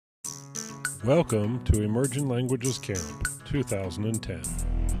Welcome to Emerging Languages Camp 2010.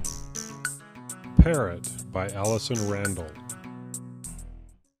 Parrot by Allison Randal.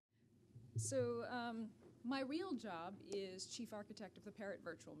 So my real job is chief architect of the Parrot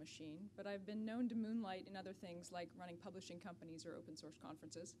virtual machine, but I've been known to moonlight in other things like running publishing companies or open source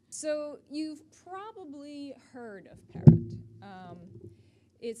conferences. So you've probably heard of Parrot.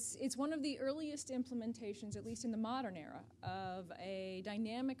 It's one of the earliest implementations, at least in the modern era, of a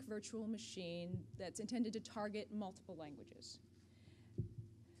dynamic virtual machine that's intended to target multiple languages.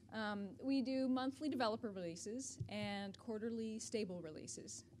 We do monthly developer releases and quarterly stable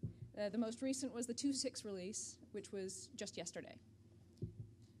releases. The most recent was the 2.6 release, which was just yesterday.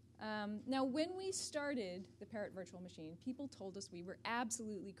 Now, when we started the Parrot virtual machine, people told us we were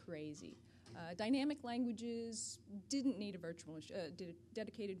absolutely crazy. Dynamic languages didn't need a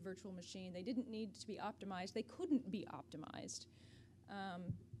dedicated virtual machine. They didn't need to be optimized. They couldn't be optimized.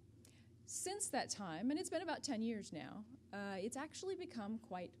 Since that time, and it's been about 10 years now, it's actually become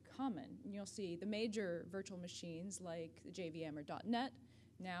quite common. You'll see the major virtual machines like the JVM or .NET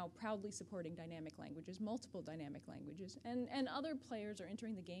now proudly supporting dynamic languages, multiple dynamic languages, and other players are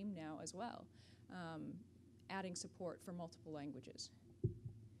entering the game now as well, adding support for multiple languages.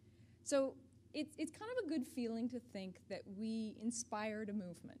 So it's kind of a good feeling to think that we inspired a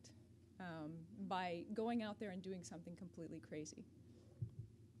movement by going out there and doing something completely crazy.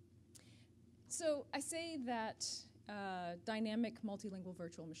 So I say that dynamic multilingual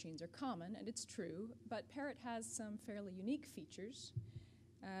virtual machines are common, and it's true, but Parrot has some fairly unique features.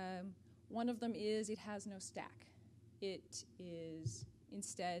 One of them is it has no stack. It is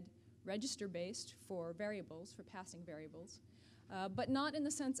instead register-based for variables, for passing variables, but not in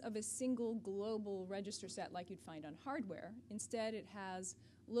the sense of a single global register set like you'd find on hardware. Instead, it has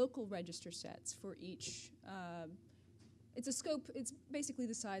local register sets for each. It's a scope, it's basically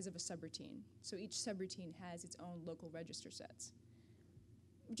the size of a subroutine. So each subroutine has its own local register sets,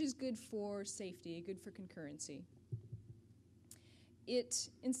 which is good for safety, good for concurrency. It,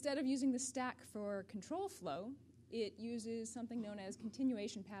 instead of using the stack for control flow, it uses something known as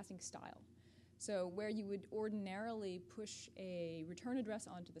continuation passing style. So where you would ordinarily push a return address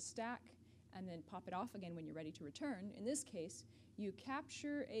onto the stack and then pop it off again when you're ready to return, in this case, you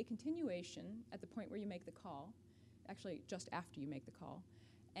capture a continuation at the point where you make the call, actually just after you make the call,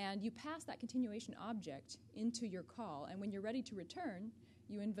 and you pass that continuation object into your call, and when you're ready to return,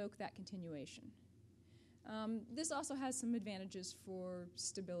 you invoke that continuation. This also has some advantages for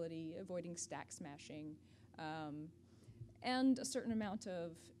stability, avoiding stack smashing, and a certain amount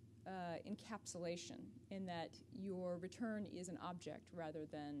of encapsulation in that your return is an object rather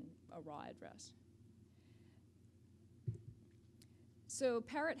than a raw address. So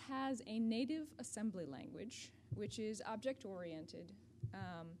Parrot has a native assembly language, which is object-oriented.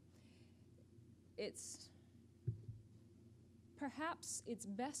 Perhaps its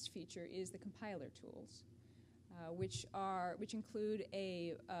best feature is the compiler tools, which include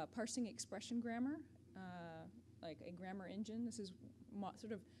a parsing expression grammar, like a grammar engine. This is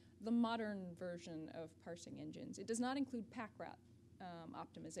sort of the modern version of parsing engines. It does not include pack-rat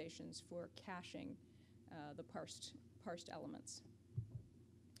optimizations for caching the parsed elements.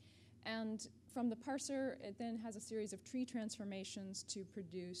 And from the parser, it then has a series of tree transformations to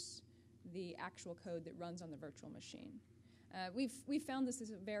produce the actual code that runs on the virtual machine. We've found this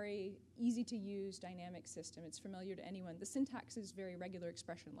is a very easy-to-use dynamic system. It's familiar to anyone. The syntax is very regular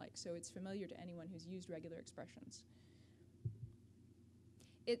expression-like, so it's familiar to anyone who's used regular expressions.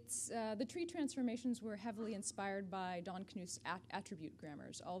 The tree transformations were heavily inspired by Don Knuth's attribute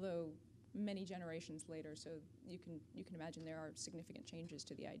grammars, although many generations later, so you can imagine there are significant changes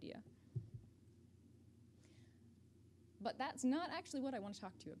to the idea. But that's not actually what I want to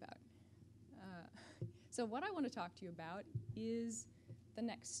talk to you about. So what I want to talk to you about is the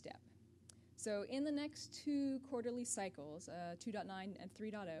next step. So in the next two quarterly cycles, 2.9 and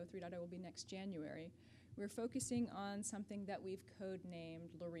 3.0, 3.0 will be next January, we're focusing on something that we've codenamed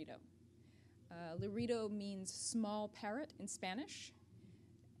Lorito. Lorito means small parrot in Spanish.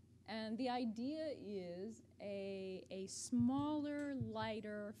 And the idea is a smaller,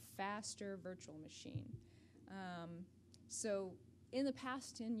 lighter, faster virtual machine. So in the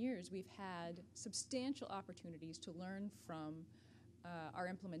past 10 years, we've had substantial opportunities to learn from our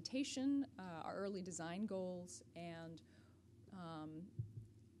implementation, our early design goals, and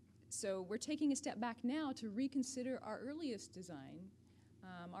so we're taking a step back now to reconsider our earliest design,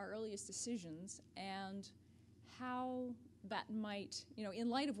 our earliest decisions, and how that might, in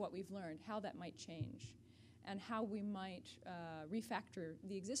light of what we've learned, how that might change, and how we might refactor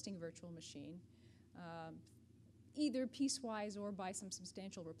the existing virtual machine either piecewise or by some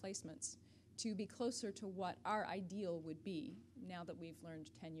substantial replacements to be closer to what our ideal would be now that we've learned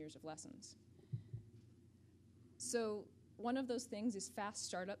 10 years of lessons. So one of those things is fast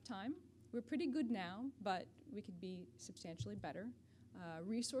startup time. We're pretty good now, but we could be substantially better.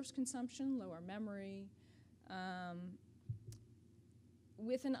 Resource consumption, lower memory,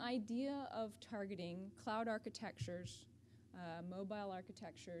 with an idea of targeting cloud architectures, mobile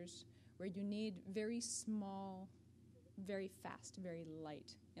architectures, where you need very small, very fast, very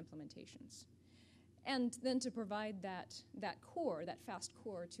light implementations. And then to provide that core, that fast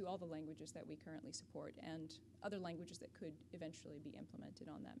core, to all the languages that we currently support and other languages that could eventually be implemented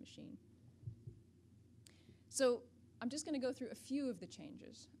on that machine. So I'm just going to go through a few of the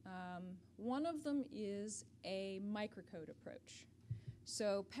changes. One of them is a microcode approach.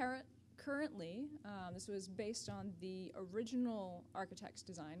 So Parrot currently, this was based on the original architect's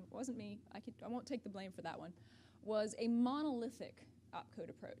design, it wasn't me, I won't take the blame for that one, was a monolithic opcode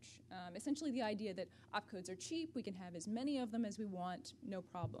approach. Essentially the idea that opcodes are cheap, we can have as many of them as we want, no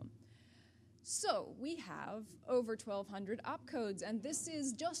problem. So we have over 1,200 opcodes, and this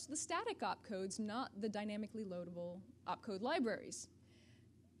is just the static opcodes, not the dynamically loadable opcode libraries.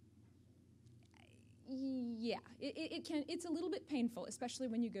 Yeah, it's a little bit painful, especially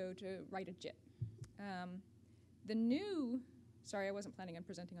when you go to write a JIT. The new, sorry, I wasn't planning on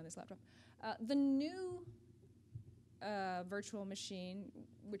presenting on this laptop. The new virtual machine,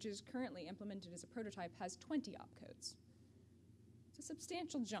 which is currently implemented as a prototype, has 20 opcodes. It's a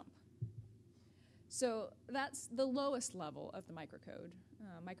substantial jump. So that's the lowest level of the microcode,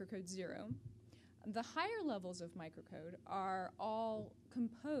 microcode 0. The higher levels of microcode are all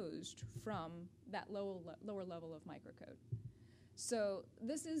composed from that lower level of microcode. So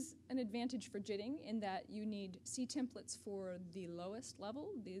this is an advantage for JITting in that you need C templates for the lowest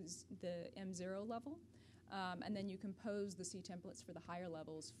level, the M0 level, and then you compose the C templates for the higher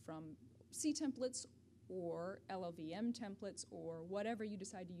levels from C templates or LLVM templates or whatever you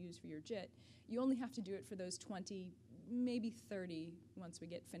decide to use for your JIT. You only have to do it for those 20, maybe 30 once we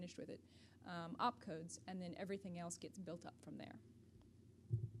get finished with it, opcodes, and then everything else gets built up from there.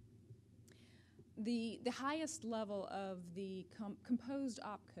 The highest level of the composed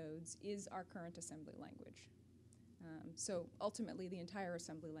opcodes is our current assembly language. So ultimately the entire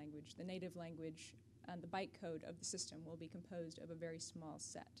assembly language, the native language, and the bytecode of the system will be composed of a very small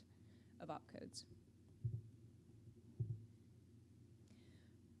set of opcodes.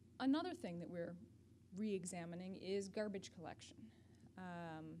 Another thing that we're re-examining is garbage collection.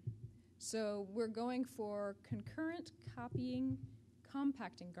 So we're going for concurrent copying,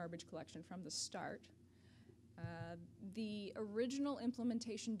 compacting garbage collection from the start. The original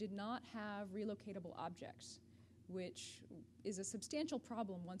implementation did not have relocatable objects, which is a substantial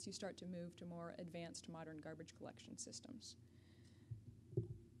problem once you start to move to more advanced modern garbage collection systems.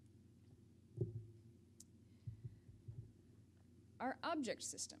 Our object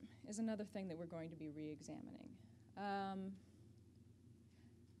system is another thing that we're going to be re-examining.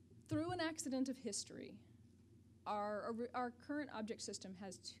 Through an accident of history, our current object system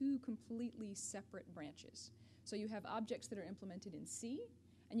has two completely separate branches. So you have objects that are implemented in C,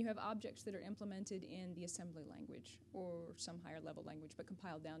 and you have objects that are implemented in the assembly language, or some higher level language, but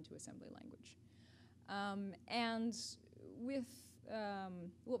compiled down to assembly language. And with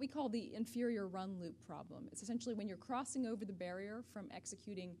what we call the inferior run loop problem. It's essentially when you're crossing over the barrier from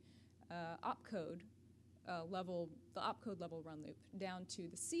executing opcode level, the opcode level run loop, down to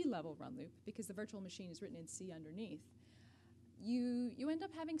the C level run loop, because the virtual machine is written in C underneath, you end up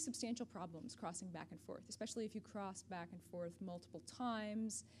having substantial problems crossing back and forth, especially if you cross back and forth multiple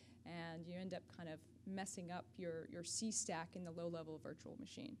times, and you end up kind of messing up your C stack in the low-level virtual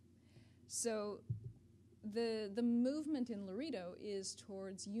machine. So the movement in Laredo is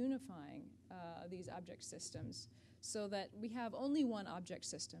towards unifying these object systems so that we have only one object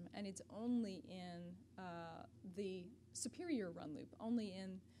system, and it's only in the superior run loop, only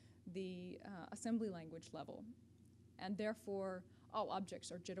in the assembly language level. And therefore, all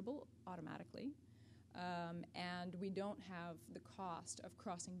objects are JITable automatically, and we don't have the cost of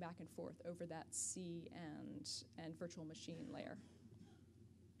crossing back and forth over that C and virtual machine layer.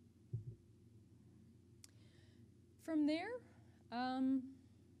 From there,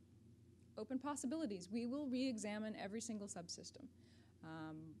 open possibilities. We will re-examine every single subsystem.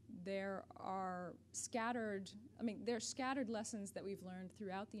 There are scattered lessons that we've learned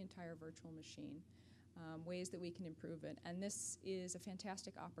throughout the entire virtual machine, ways that we can improve it, and this is a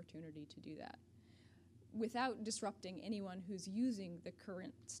fantastic opportunity to do that without disrupting anyone who's using the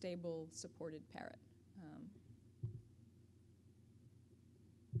current stable supported Parrot.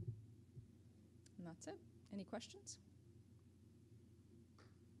 And that's it. Any questions?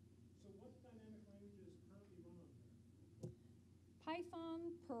 So what Python,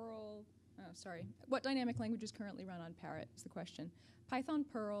 Perl, what dynamic languages currently run on Parrot is the question. Python,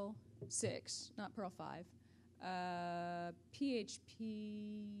 Perl 6, not Perl 5.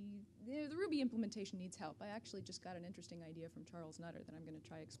 PHP, the Ruby implementation needs help. I actually just got an interesting idea from Charles Nutter that I'm going to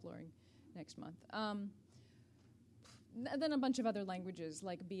try exploring next month. Then a bunch of other languages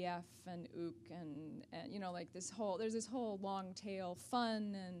like BF and Ook and like there's this whole long tail,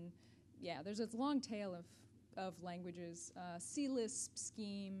 fun, and there's this long tail of languages, C-Lisp,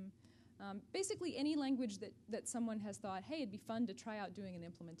 Scheme, basically any language that someone has thought, hey, it'd be fun to try out doing an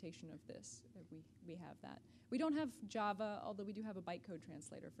implementation of this. We have that. We don't have Java, although we do have a bytecode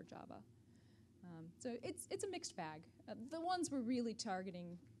translator for Java. So it's a mixed bag. The ones we're really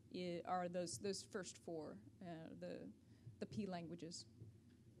targeting are those first four, the P languages.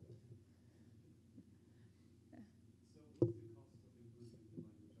 So what's the cost of implementing the language?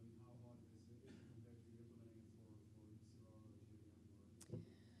 I mean, how hard is it compared to implementing it for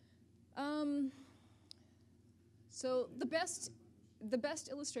So the best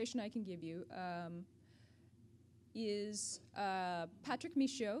illustration I can give you is Patrick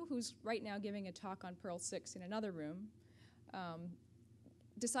Michaud, who's right now giving a talk on Perl 6 in another room,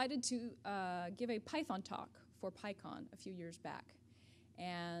 decided to give a Python talk for PyCon a few years back.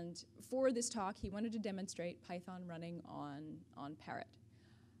 And for this talk, he wanted to demonstrate Python running on Parrot.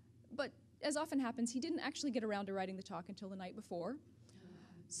 But as often happens, he didn't actually get around to writing the talk until the night before.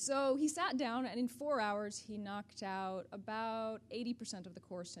 So he sat down, and in 4 hours, he knocked out about 80% of the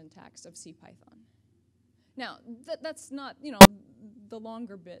core syntax of CPython. Now, that's not, the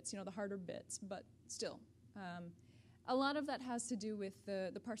longer bits, the harder bits, but still. A lot of that has to do with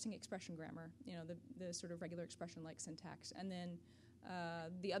the parsing expression grammar, the sort of regular expression-like syntax, and then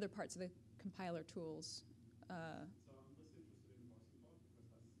the other parts of the compiler tools. So I'm just interested in the parsing part,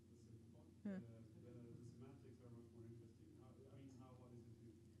 because that's the simple part. The semantics are much more interesting. How hard is it to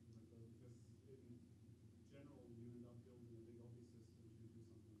implement those? Because in general, you end up building a big object system to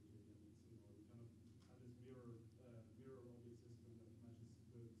do something big, and you kind of have this mirror object system that matches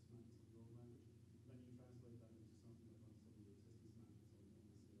the semantics of your own language. Then you translate that into something that runs on the existing semantics on the CR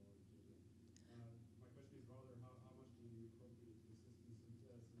or JVM. My question is rather, how much do you appropriate the existing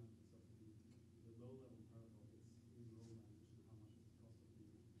semantics of the low-level Parrot objects in your own language, and how much is the cost of doing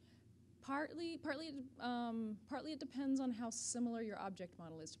that? Partly it depends on how similar your object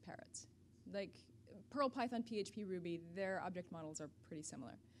model is to Parrot's. Like Perl, Python, PHP, Ruby, their object models are pretty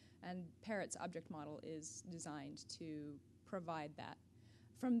similar. And Parrot's object model is designed to provide that.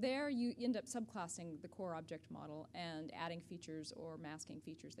 From there, you end up subclassing the core object model and adding features or masking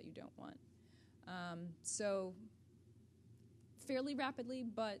features that you don't want. So fairly rapidly,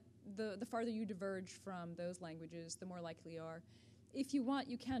 but the farther you diverge from those languages, the more likely you are. If you want,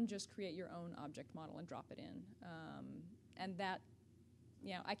 you can just create your own object model and drop it in. And that,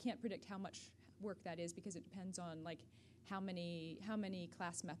 I can't predict how much work that is, because it depends on how many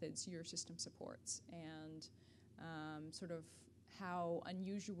class methods your system supports and sort of how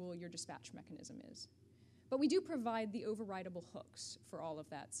unusual your dispatch mechanism is. But we do provide the overridable hooks for all of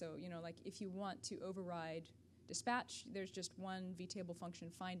that. So, if you want to override dispatch, there's just one vtable function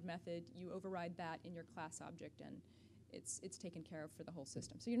find method. You override that in your class object, and it's taken care of for the whole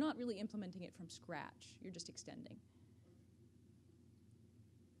system. So you're not really implementing it from scratch. You're just extending.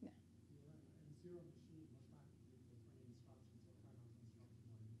 Yeah. And zero machine, what's that for 20 instructions? What kind of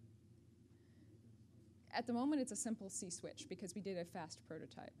instructions are you? At the moment, it's a simple C switch because we did a fast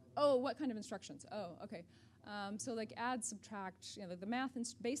prototype. Oh, what kind of instructions? Oh, okay. So add, subtract, the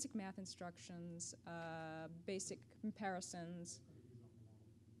basic math instructions, basic comparisons.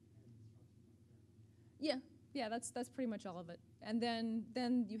 Yeah, that's pretty much all of it. And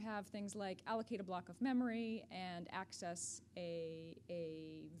then you have things like allocate a block of memory and access a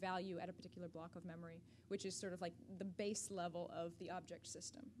value at a particular block of memory, which is sort of like the base level of the object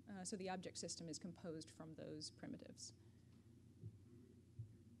system. So the object system is composed from those primitives.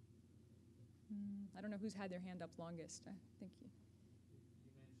 I don't know who's had their hand up longest. I think you. You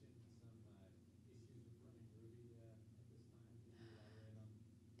mentioned some issues with running Ruby at this time. Could you elaborate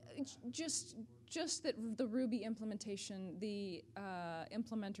on Just that the Ruby implementation, the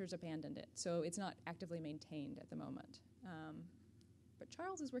implementers abandoned it, so it's not actively maintained at the moment. But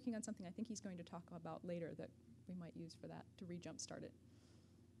Charles is working on something I think he's going to talk about later that we might use for that to re-jumpstart it.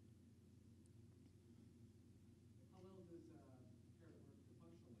 How well does Parrot work for functional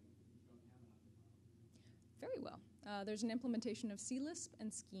languages which don't have an object model? Very well. There's an implementation of C-Lisp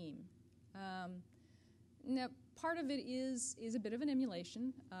and Scheme. Now, part of it is a bit of an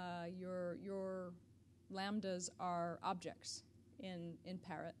emulation. Your lambdas are objects in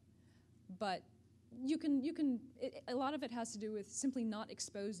Parrot, but a lot of it has to do with simply not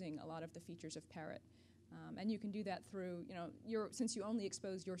exposing a lot of the features of Parrot. And you can do that through, since you only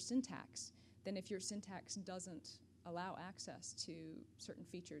expose your syntax, then if your syntax doesn't allow access to certain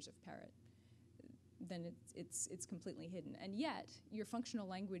features of Parrot, then it's completely hidden. And yet, your functional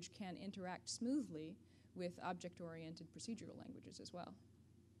language can interact smoothly with object-oriented procedural languages as well.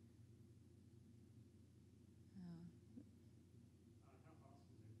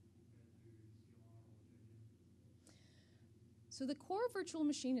 So the core virtual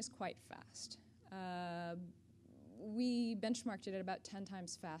machine is quite fast. We benchmarked it at about 10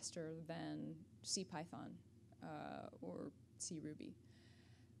 times faster than CPython or CRuby.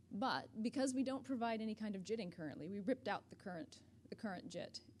 But because we don't provide any kind of JITting currently, we ripped out the current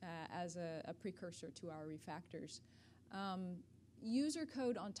JIT as a precursor to our refactors. User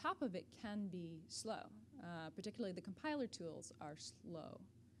code on top of it can be slow. Particularly the compiler tools are slow,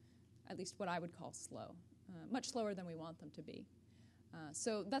 at least what I would call slow, much slower than we want them to be.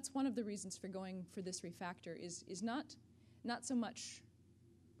 So that's one of the reasons for going for this refactor is not so much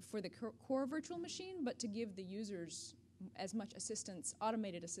for the core virtual machine, but to give the users as much assistance,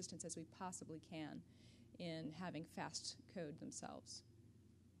 automated assistance as we possibly can in having fast code themselves.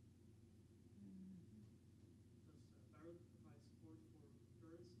 Does Parrot provide support for concurrency or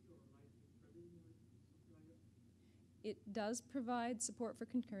lightning threading or something like that? It does provide support for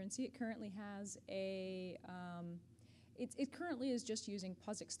concurrency. It currently has it currently is just using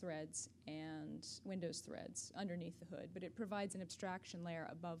POSIX threads and Windows threads underneath the hood, but it provides an abstraction layer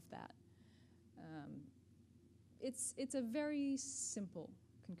above that. It's a very simple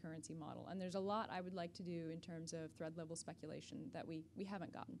concurrency model, and there's a lot I would like to do in terms of thread level speculation that we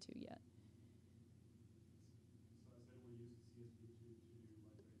haven't gotten to yet. So has anyone used CSP to do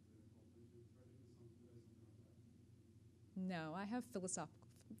lightweight completion threading or something like that? No, I have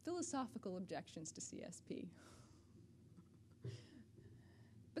philosophical objections to CSP.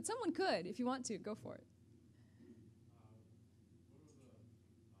 But someone could, if you want to, go for it. What are the high-level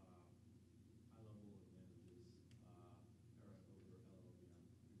advantages Parrot over LLVM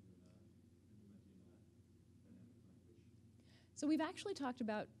implementing dynamic language? So we've actually talked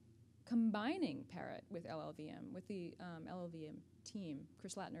about combining Parrot with LLVM, with the LLVM team.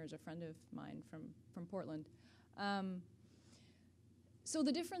 Chris Latner is a friend of mine from Portland. So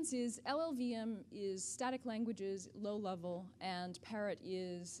the difference is LLVM is static languages, low level, and Parrot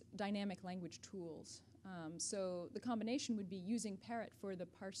is dynamic language tools. So the combination would be using Parrot for the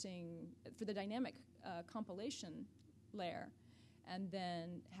parsing, for the dynamic compilation layer, and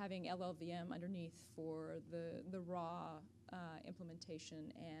then having LLVM underneath for the raw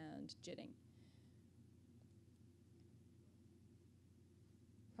implementation and JITting.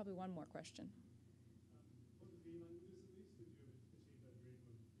 Probably one more question. For the V languages at least, did you achieve that dream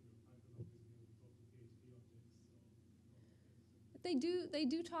of Python objects being able to talk to PHP objects? They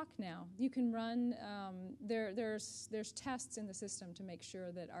do talk now. You can run. There's tests in the system to make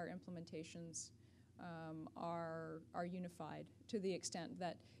sure that our implementations are unified to the extent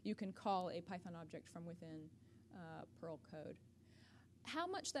that you can call a Python object from within Perl code. How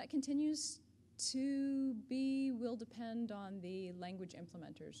much that continues to be will depend on the language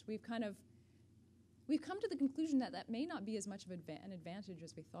implementers. We've come to the conclusion that may not be as much of an advantage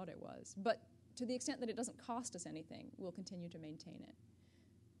as we thought it was, but to the extent that it doesn't cost us anything, we'll continue to maintain it.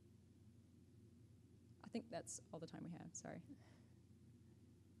 I think that's all the time we have. Sorry.